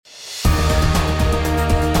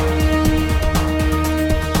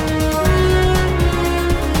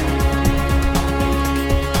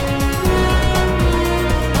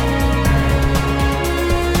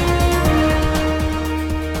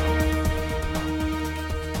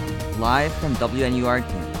Live from WNUR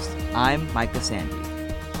News, I'm Micah Sandy.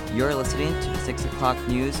 You're listening to the 6 o'clock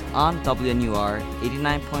news on WNUR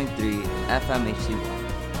 89.3 FM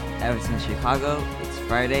HD1. Evanston, Chicago, it's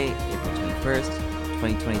Friday, April 21st,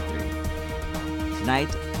 2023. Tonight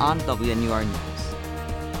on WNUR News.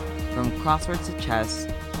 From crosswords to chess,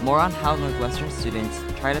 more on how Northwestern students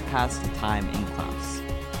try to pass the time in class.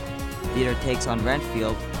 Theater takes on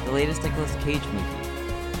Renfield, the latest Nicolas Cage movie.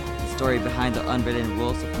 The story behind the unwritten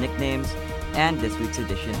rules of nicknames, and this week's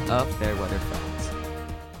edition of Fairweather Friends.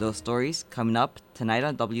 Those stories coming up tonight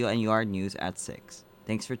on WNUR News at 6.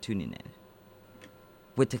 Thanks for tuning in.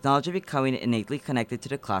 With technology becoming innately connected to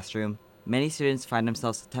the classroom, many students find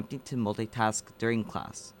themselves attempting to multitask during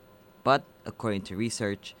class. But, according to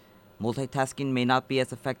research, multitasking may not be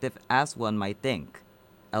as effective as one might think.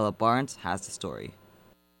 Ella Barnes has the story.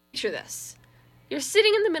 Picture this. You're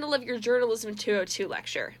sitting in the middle of your Journalism 202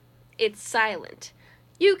 lecture. It's silent.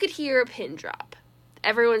 You could hear a pin drop.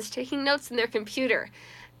 Everyone's taking notes in their computer.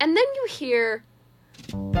 And then you hear...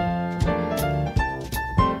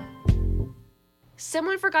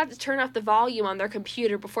 Someone forgot to turn off the volume on their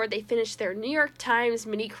computer before they finished their New York Times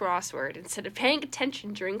mini crossword instead of paying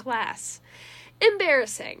attention during class.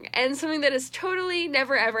 Embarrassing, and something that has totally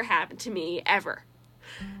never ever happened to me, ever.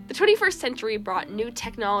 The 21st century brought new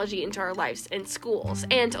technology into our lives and schools,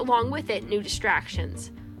 and along with it, new distractions.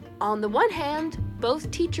 On the one hand,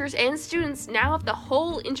 both teachers and students now have the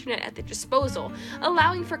whole internet at their disposal,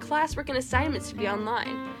 allowing for classwork and assignments to be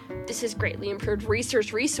online. This has greatly improved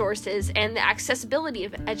research resources and the accessibility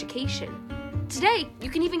of education. Today,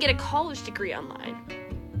 you can even get a college degree online.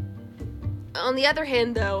 On the other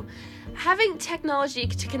hand, though, having technology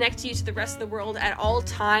to connect you to the rest of the world at all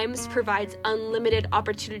times provides unlimited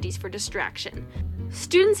opportunities for distraction.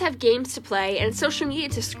 Students have games to play and social media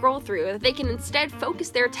to scroll through that they can instead focus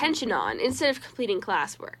their attention on instead of completing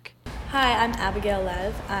classwork. Hi, I'm Abigail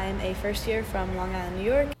Lev. I'm a first year from Long Island, New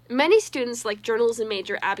York. Many students, like journalism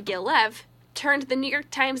major Abigail Lev, turned to the New York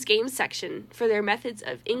Times Games section for their methods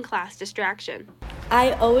of in-class distraction.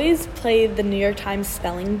 I always played the New York Times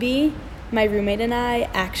spelling bee. My roommate and I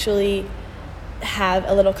actually have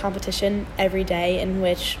a little competition every day in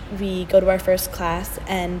which we go to our first class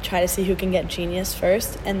and try to see who can get genius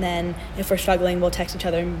first, and then if we're struggling we'll text each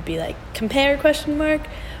other and be like, compare ?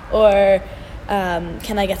 Or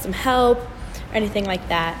can I get some help, or anything like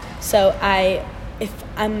that. So if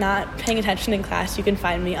I'm not paying attention in class, you can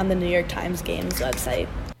find me on the New York Times Games website.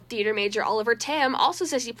 Theater major Oliver Tam also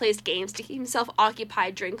says he plays games to keep himself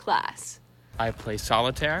occupied during class. I play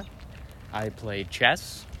solitaire, I play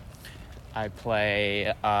chess, I play,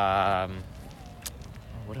 what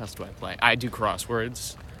else do I play? I do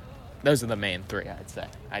crosswords. Those are the main three, I'd say.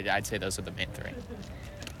 I'd say those are the main three.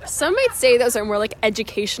 Some might say those are more like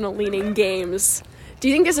educational-leaning games. Do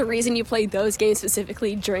you think there's a reason you play those games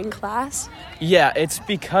specifically during class? Yeah, it's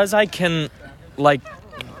because I can,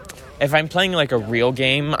 if I'm playing, a real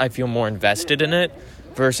game, I feel more invested in it,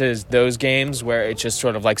 versus those games where it's just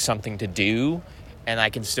sort of, something to do, and I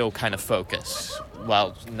can still kind of focus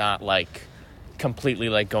while not,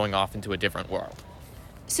 completely, going off into a different world.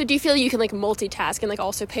 So do you feel you can, multitask and,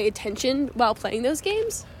 also pay attention while playing those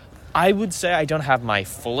games? I would say I don't have my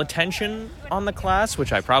full attention on the class,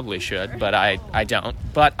 which I probably should, but I don't.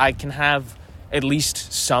 But I can have at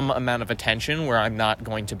least some amount of attention where I'm not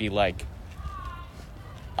going to be,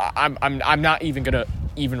 I'm not even going to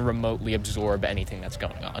even remotely absorb anything that's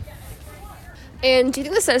going on. And do you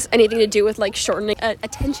think this has anything to do with, shortening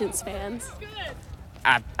attention spans?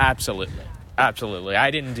 Absolutely. Absolutely. I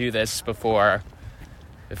didn't do this before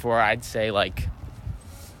I'd say,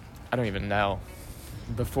 I don't even know.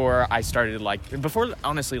 Before I started,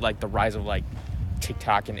 honestly, the rise of,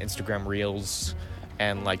 TikTok and Instagram Reels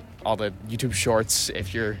and, all the YouTube Shorts,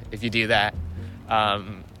 if you do that.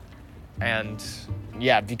 And,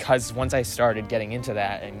 yeah, because once I started getting into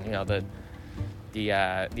that and,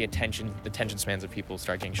 the attention spans of people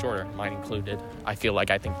start getting shorter, mine included. I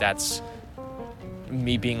think that's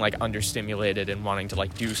me being understimulated and wanting to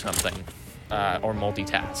do something or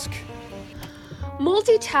multitask.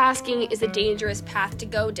 Multitasking is a dangerous path to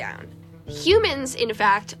go down. Humans, in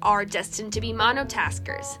fact, are destined to be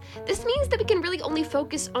monotaskers. This means that we can really only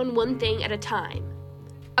focus on one thing at a time.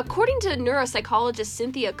 According to neuropsychologist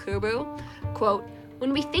Cynthia Kubu, quote,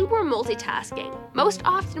 when we think we're multitasking, most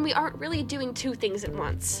often we aren't really doing two things at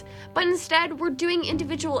once, but instead we're doing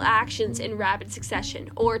individual actions in rapid succession,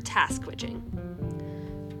 or task switching.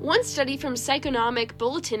 One study from Psychonomic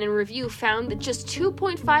Bulletin and Review found that just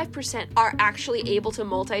 2.5% are actually able to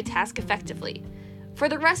multitask effectively. For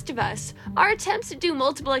the rest of us, our attempts to do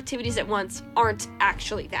multiple activities at once aren't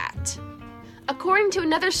actually that. According to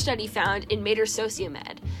another study found in Mater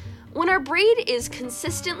Sociomed, when our brain is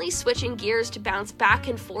consistently switching gears to bounce back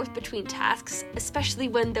and forth between tasks, especially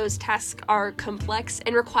when those tasks are complex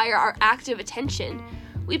and require our active attention,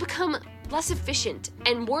 we become less efficient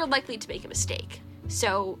and more likely to make a mistake.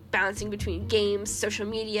 So, bouncing between games, social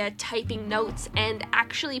media, typing notes, and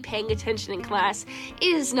actually paying attention in class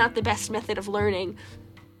is not the best method of learning.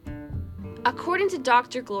 According to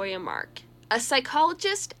Dr. Gloria Mark, a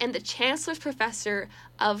psychologist and the Chancellor's Professor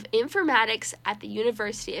of Informatics at the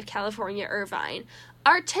University of California, Irvine,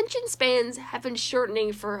 our attention spans have been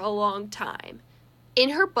shortening for a long time.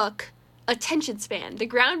 In her book, Attention Span, the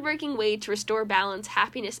groundbreaking way to restore balance,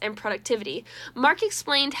 happiness, and productivity, Mark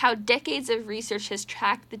explained how decades of research has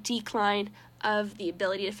tracked the decline of the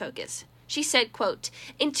ability to focus. She said, quote,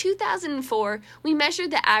 "In 2004, we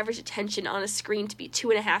measured the average attention on a screen to be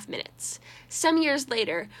 2.5 minutes. Some years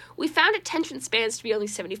later, we found attention spans to be only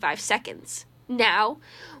 75 seconds. Now,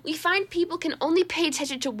 we find people can only pay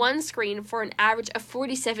attention to one screen for an average of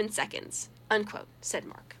 47 seconds," unquote, said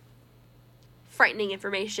Mark. Frightening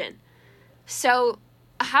information. So,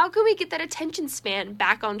 how can we get that attention span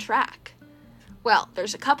back on track? Well,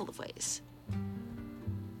 there's a couple of ways.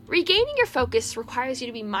 Regaining your focus requires you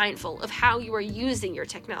to be mindful of how you are using your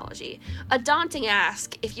technology. A daunting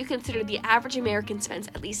ask if you consider the average American spends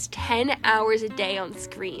at least 10 hours a day on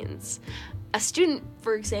screens. A student,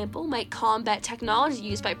 for example, might combat technology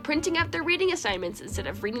use by printing out their reading assignments instead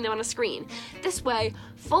of reading them on a screen. This way,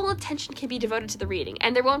 full attention can be devoted to the reading,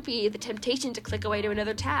 and there won't be the temptation to click away to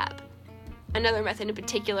another tab. Another method in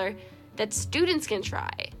particular that students can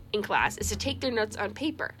try in class is to take their notes on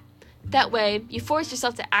paper. That way, you force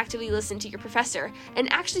yourself to actively listen to your professor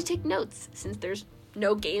and actually take notes, since there's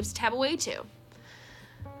no games to tab away to.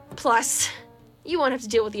 Plus, you won't have to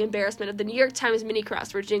deal with the embarrassment of the New York Times mini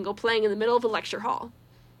crossword jingle playing in the middle of a lecture hall.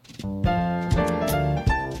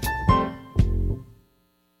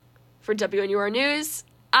 For WNUR News,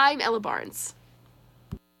 I'm Ella Barnes.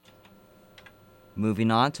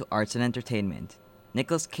 Moving on to arts and entertainment.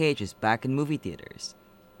 Nicolas Cage is back in movie theaters.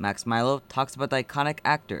 Max Milo talks about the iconic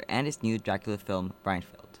actor and his new Dracula film,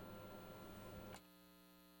 Breinfeld.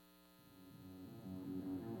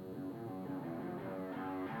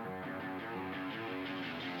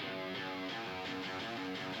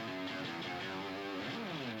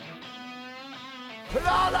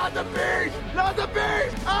 No, not the beast! Not the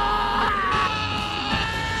beast! Ah!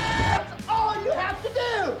 That's all you have to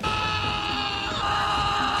do!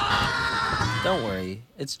 Don't worry,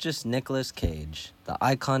 it's just Nicolas Cage, the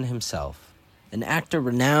icon himself. An actor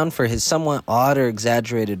renowned for his somewhat odd or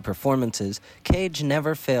exaggerated performances, Cage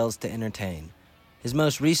never fails to entertain. His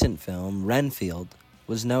most recent film, Renfield,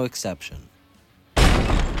 was no exception.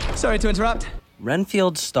 Sorry to interrupt.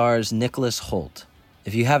 Renfield stars Nicholas Hoult.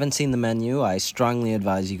 If you haven't seen The Menu, I strongly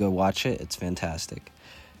advise you go watch it. It's fantastic.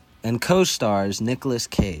 And co-stars Nicolas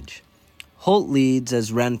Cage. Hoult leads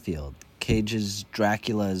as Renfield, Cage's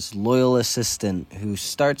Dracula's loyal assistant who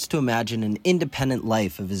starts to imagine an independent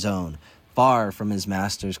life of his own, far from his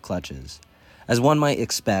master's clutches. As one might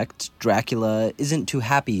expect, Dracula isn't too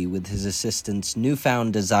happy with his assistant's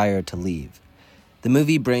newfound desire to leave. The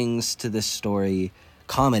movie brings to this story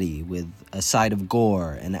comedy with a side of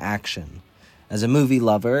gore and action. As a movie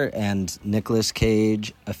lover and Nicolas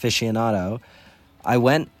Cage aficionado, I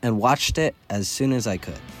went and watched it as soon as I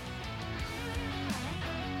could.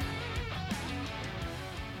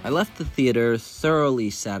 I left the theater thoroughly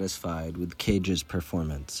satisfied with Cage's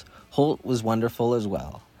performance. Hoult was wonderful as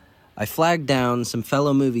well. I flagged down some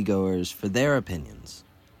fellow moviegoers for their opinions.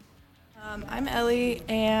 I'm Ellie,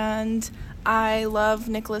 and I love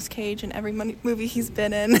Nicolas Cage in every movie he's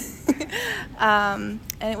been in. And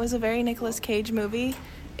it was a very Nicolas Cage movie.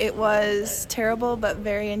 It was terrible, but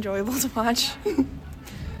very enjoyable to watch.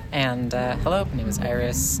 And hello, my name is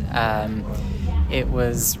Iris. It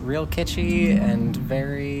was real kitschy and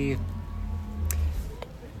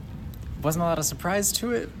wasn't a lot of surprise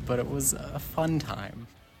to it, but it was a fun time.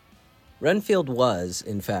 Renfield was,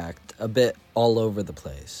 in fact, a bit all over the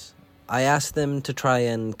place. I asked them to try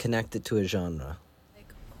and connect it to a genre.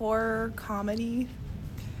 Like horror, comedy.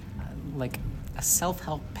 Like a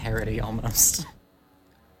self-help parody, almost.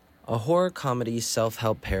 A horror comedy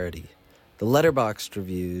self-help parody. The Letterboxd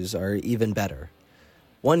reviews are even better.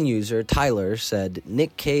 One user, Tyler, said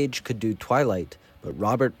Nick Cage could do Twilight, but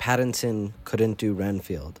Robert Pattinson couldn't do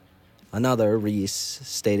Renfield. Another, Reese,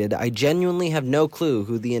 stated, I genuinely have no clue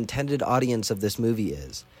who the intended audience of this movie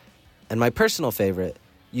is. And my personal favorite,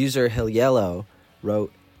 user Hilyello,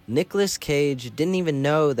 wrote, Nicolas Cage didn't even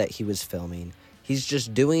know that he was filming. He's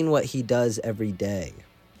just doing what he does every day.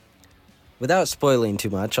 Without spoiling too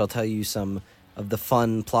much, I'll tell you some of the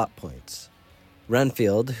fun plot points.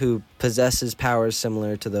 Renfield, who possesses powers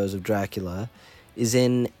similar to those of Dracula, is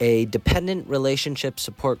in a dependent relationship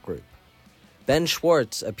support group. Ben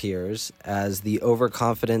Schwartz appears as the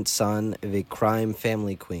overconfident son of a crime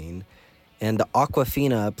family queen, and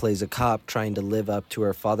Aquafina plays a cop trying to live up to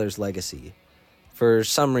her father's legacy. For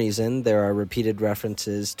some reason, there are repeated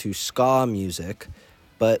references to ska music,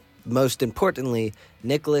 but most importantly,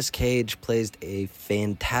 Nicolas Cage plays a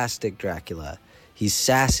fantastic Dracula. He's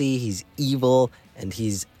sassy, he's evil, and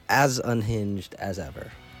he's as unhinged as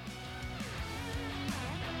ever.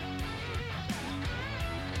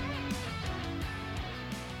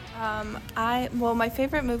 My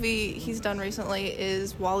favorite movie he's done recently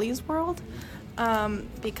is Wally's World,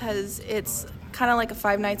 because it's kind of like a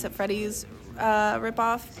Five Nights at Freddy's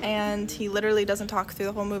ripoff, and he literally doesn't talk through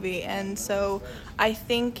the whole movie. And so I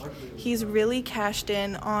think he's really cashed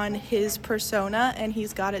in on his persona, and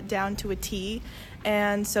he's got it down to a T.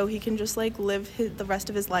 And so he can just like live the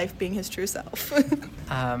rest of his life being his true self.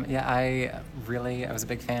 I was a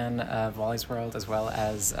big fan of Wally's World, as well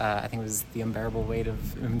as I think it was The Unbearable Weight of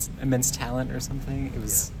Immense Talent or something. It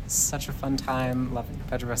was such a fun time. Loved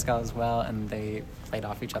Pedro Pascal as well, and they played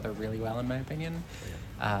off each other really well, in my opinion.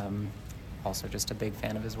 Also just a big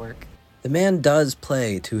fan of his work. The man does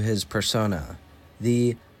play to his persona,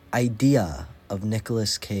 the idea of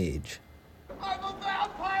Nicolas Cage. I'm a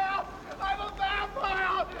vampire! I'm a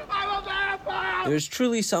vampire! I'm a vampire! There's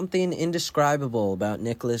truly something indescribable about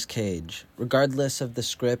Nicolas Cage. Regardless of the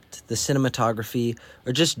script, the cinematography,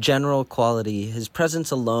 or just general quality, his presence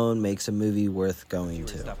alone makes a movie worth going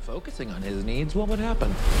to. Stop focusing on his needs, what would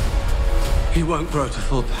happen? He won't grow to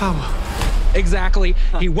full power. Exactly.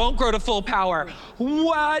 He won't grow to full power.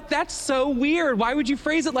 What? That's so weird. Why would you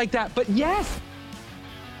phrase it like that? But yes.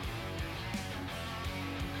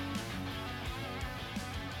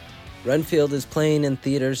 Renfield is playing in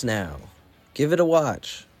theaters now. Give it a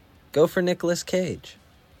watch. Go for Nicolas Cage.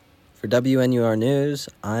 For WNUR News,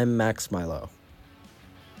 I'm Max Milo.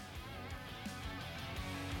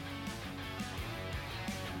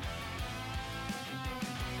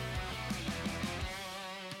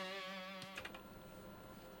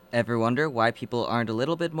 Ever wonder why people aren't a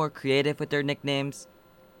little bit more creative with their nicknames?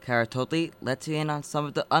 Kara Totli lets you in on some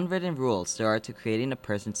of the unwritten rules there are to creating a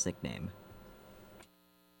person's nickname.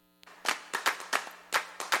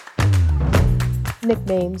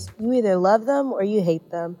 Nicknames. You either love them or you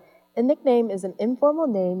hate them. A nickname is an informal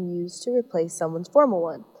name used to replace someone's formal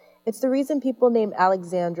one. It's the reason people named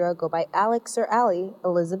Alexandra go by Alex or Allie,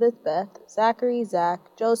 Elizabeth Beth, Zachary,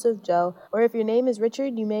 Zach, Joseph, Joe, or if your name is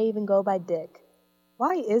Richard, you may even go by Dick.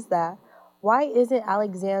 Why is that? Why isn't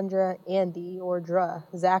Alexandra Andy or Dra,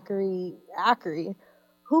 Zachary Ackery?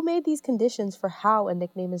 Who made these conditions for how a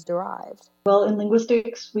nickname is derived? Well, in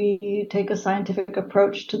linguistics, we take a scientific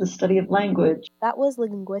approach to the study of language. That was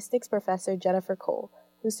linguistics professor Jennifer Cole,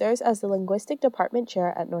 who serves as the Linguistic Department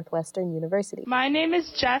Chair at Northwestern University. My name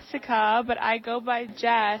is Jessica, but I go by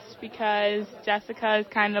Jess because Jessica is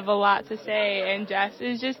kind of a lot to say, and Jess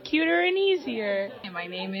is just cuter and easier. My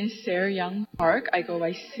name is Sarah Young Park. I go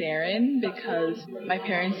by Saren because my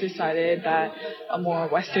parents decided that a more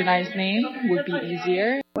westernized name would be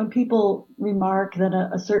easier. When people remark that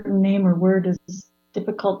a certain name or word is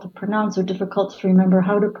difficult to pronounce or difficult to remember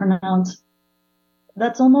how to pronounce,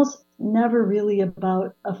 that's almost never really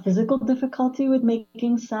about a physical difficulty with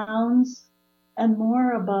making sounds and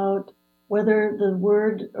more about whether the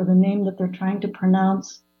word or the name that they're trying to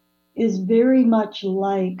pronounce is very much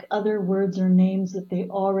like other words or names that they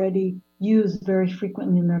already use very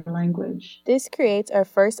frequently in their language. This creates our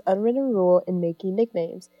first unwritten rule in making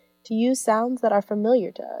nicknames, to use sounds that are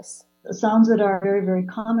familiar to us. The sounds that are very, very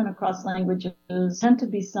common across languages tend to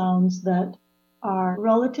be sounds that are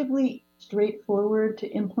relatively straightforward to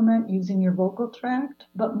implement using your vocal tract,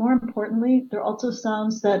 but more importantly, they're also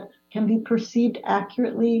sounds that can be perceived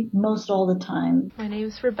accurately most all the time. My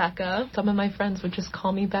name's Rebecca. Some of my friends would just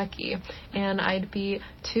call me Becky, and I'd be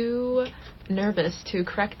too nervous to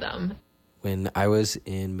correct them. When I was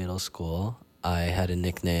in middle school, I had a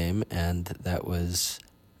nickname, and that was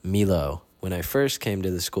Milo. When I first came to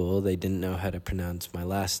the school, they didn't know how to pronounce my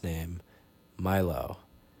last name, Milo,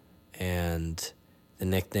 and the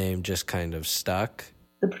nickname just kind of stuck.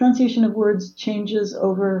 The pronunciation of words changes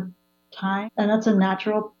over time, and that's a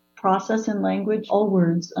natural process in language. All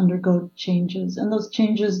words undergo changes, and those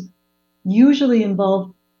changes usually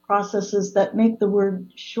involve processes that make the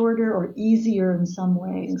word shorter or easier in some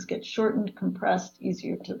ways, get shortened, compressed,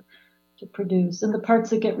 easier to produce. And the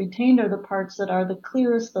parts that get retained are the parts that are the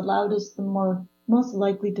clearest, the loudest, the most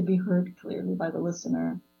likely to be heard clearly by the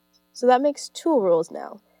listener. So that makes 2 rules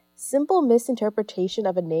now. Simple misinterpretation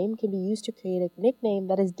of a name can be used to create a nickname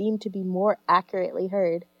that is deemed to be more accurately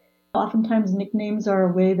heard. Oftentimes nicknames are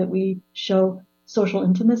a way that we show social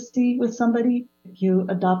intimacy with somebody. If you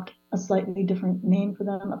adopt a slightly different name for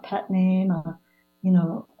them, a pet name, a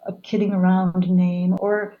kidding around name,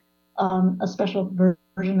 or a special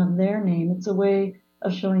version of their name, it's a way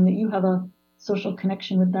of showing that you have a social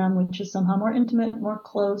connection with them, which is somehow more intimate, more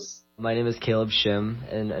close. My name is Caleb Shim,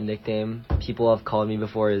 and a nickname people have called me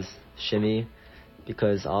before is Shimmy,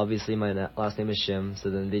 because obviously my last name is Shim,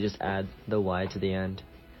 so then they just add the Y to the end,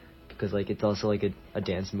 because it's also a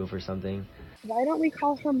dance move or something. Why don't we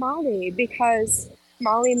call her Molly? Because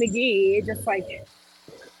Molly McGee,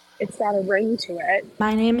 it's got a ring to it.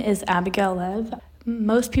 My name is Abigail Lev.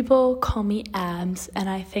 Most people call me Abs, and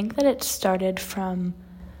I think that it started from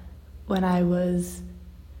when I was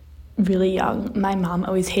really young. My mom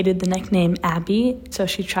always hated the nickname Abby, so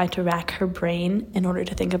she tried to rack her brain in order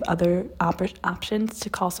to think of other options to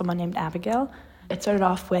call someone named Abigail. It started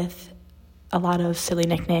off with a lot of silly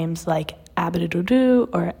nicknames like Abadoo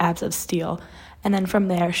or Abs of Steel, and then from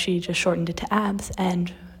there she just shortened it to Abs,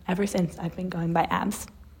 and ever since I've been going by Abs.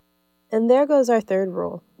 And there goes our 3rd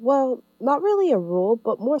rule. Well, not really a rule,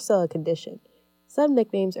 but more so a condition. Some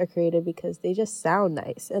nicknames are created because they just sound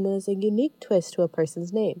nice, and it is a unique twist to a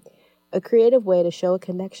person's name, a creative way to show a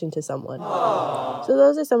connection to someone. Aww. So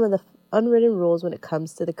those are some of the unwritten rules when it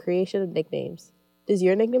comes to the creation of nicknames. Does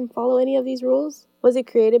your nickname follow any of these rules? Was it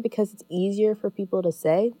created because it's easier for people to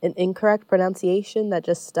say, an incorrect pronunciation that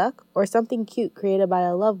just stuck, or something cute created by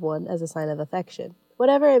a loved one as a sign of affection?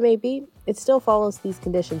 Whatever it may be, it still follows these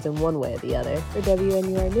conditions in one way or the other. For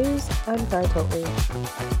WNUR News, I'm Cara Totley.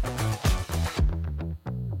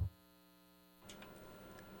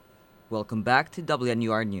 Welcome back to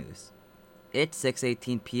WNUR News. It's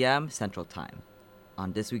 6:18 p.m. Central Time.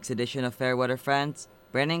 On this week's edition of Fair Weather Friends,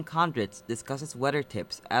 Brandon Condritz discusses weather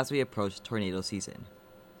tips as we approach tornado season.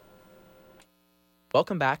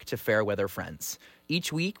 Welcome back to Fair Weather Friends.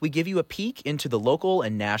 Each week, we give you a peek into the local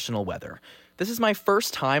and national weather. This is my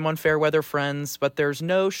first time on Fair Weather Friends, but there's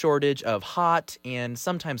no shortage of hot and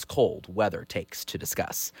sometimes cold weather takes to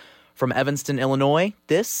discuss. From Evanston, Illinois,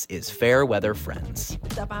 this is Fair Weather Friends.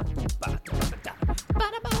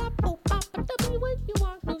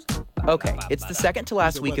 Okay, it's the second to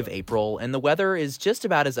last week of April, and the weather is just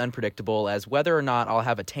about as unpredictable as whether or not I'll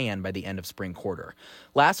have a tan by the end of spring quarter.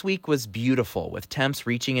 Last week was beautiful, with temps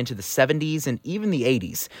reaching into the 70s and even the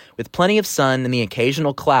 80s, with plenty of sun and the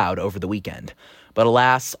occasional cloud over the weekend. But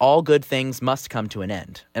alas, all good things must come to an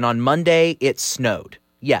end, and on Monday, it snowed.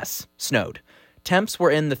 Yes, snowed. Temps were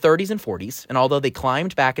in the 30s and 40s, and although they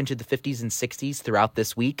climbed back into the 50s and 60s throughout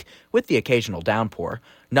this week, with the occasional downpour,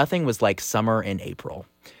 nothing was like summer in April.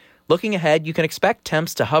 Looking ahead, you can expect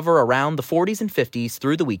temps to hover around the 40s and 50s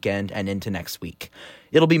through the weekend and into next week.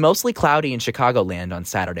 It'll be mostly cloudy in Chicagoland on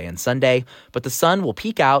Saturday and Sunday, but the sun will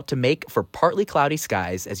peek out to make for partly cloudy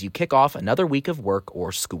skies as you kick off another week of work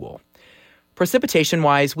or school.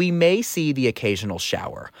 Precipitation-wise, we may see the occasional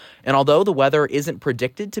shower, and although the weather isn't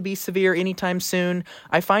predicted to be severe anytime soon,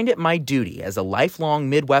 I find it my duty as a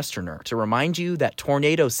lifelong Midwesterner to remind you that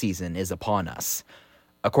tornado season is upon us.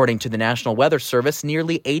 According to the National Weather Service,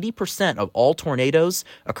 nearly 80% of all tornadoes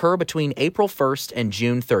occur between April 1st and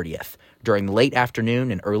June 30th, during the late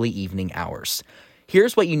afternoon and early evening hours.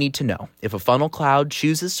 Here's what you need to know if a funnel cloud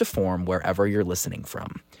chooses to form wherever you're listening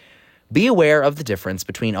from. Be aware of the difference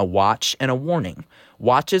between a watch and a warning.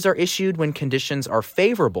 Watches are issued when conditions are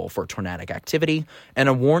favorable for tornadic activity, and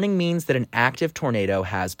a warning means that an active tornado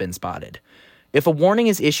has been spotted. If a warning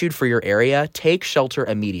is issued for your area, take shelter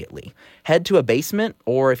immediately. Head to a basement,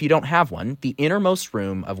 or if you don't have one, the innermost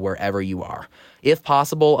room of wherever you are. If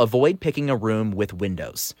possible, avoid picking a room with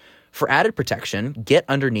windows. For added protection, get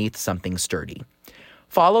underneath something sturdy.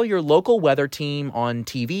 Follow your local weather team on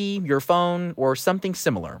TV, your phone, or something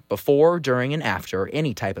similar before, during, and after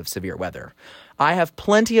any type of severe weather. I have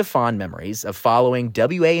plenty of fond memories of following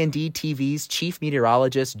WAND TV's chief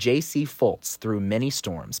meteorologist J.C. Foltz through many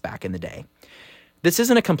storms back in the day. This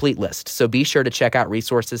isn't a complete list, so be sure to check out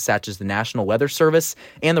resources such as the National Weather Service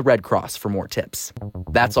and the Red Cross for more tips.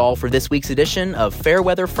 That's all for this week's edition of Fair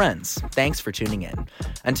Weather Friends. Thanks for tuning in.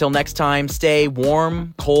 Until next time, stay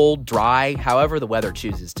warm, cold, dry, however the weather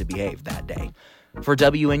chooses to behave that day. For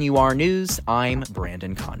WNUR News, I'm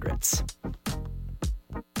Brandon Condritz.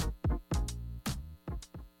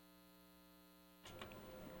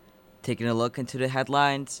 Taking a look into the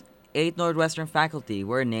headlines, 8 Northwestern faculty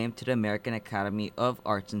were named to the American Academy of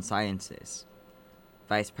Arts and Sciences.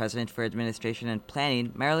 Vice President for Administration and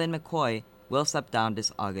Planning Marilyn McCoy will step down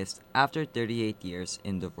this August after 38 years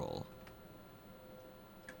in the role.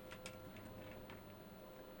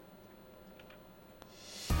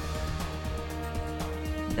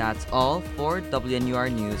 That's all for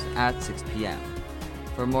WNUR News at 6 p.m.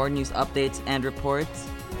 For more news updates and reports,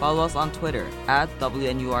 follow us on Twitter at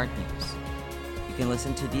WNUR News. You can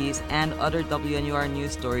listen to these and other WNUR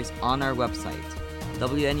news stories on our website,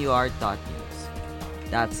 WNUR.news.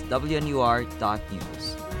 That's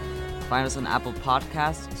WNUR.news. Find us on Apple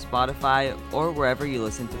Podcasts, Spotify, or wherever you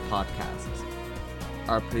listen to podcasts.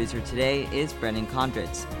 Our producer today is Brennan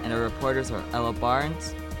Condritz, and our reporters are Ella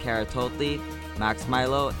Barnes, Kara Totley, Max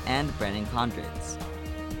Milo, and Brennan Condritz.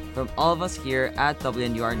 From all of us here at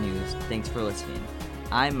WNUR News, thanks for listening.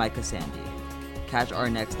 I'm Micah Sandy. Catch our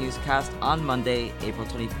next newscast on Monday, April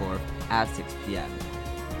 24th at 6 p.m.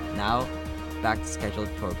 Now, back to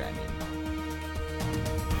scheduled programming.